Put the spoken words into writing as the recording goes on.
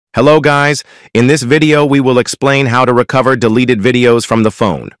Hello guys, in this video we will explain how to recover deleted videos from the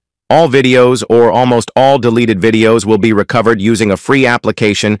phone. All videos or almost all deleted videos will be recovered using a free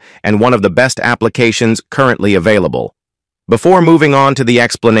application and one of the best applications currently available. Before moving on to the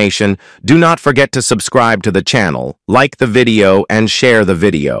explanation, do not forget to subscribe to the channel, like the video, and share the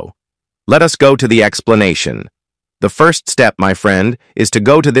video. Let us go to the explanation. The first step, my friend, is to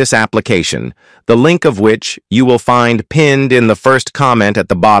go to this application, the link of which you will find pinned in the first comment at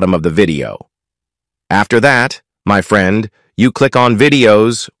the bottom of the video. After that, my friend, you click on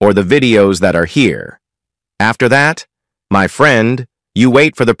videos or the videos that are here. After that, my friend, you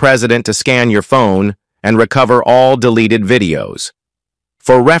wait for the president to scan your phone and recover all deleted videos.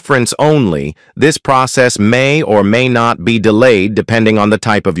 For reference only, this process may or may not be delayed depending on the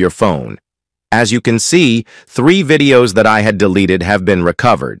type of your phone. As you can see, 3 videos that I had deleted have been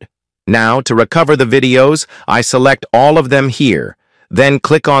recovered. Now, to recover the videos, I select all of them here, then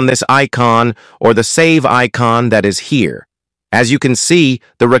click on this icon or the save icon that is here. As you can see,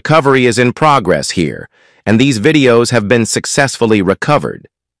 the recovery is in progress here, and these videos have been successfully recovered.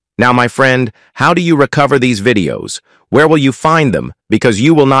 Now, my friend, how do you recover these videos? Where will you find them? Because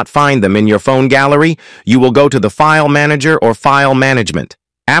you will not find them in your phone gallery, you will go to the File Manager or File Management.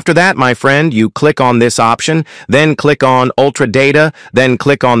 After that, my friend, you click on this option, then click on Ultra Data, then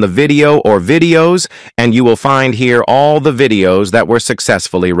click on the video or videos, and you will find here all the videos that were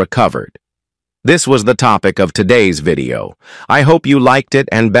successfully recovered. This was the topic of today's video. I hope you liked it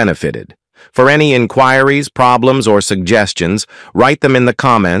and benefited. For any inquiries, problems, or suggestions, write them in the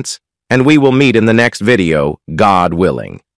comments, and we will meet in the next video, God willing.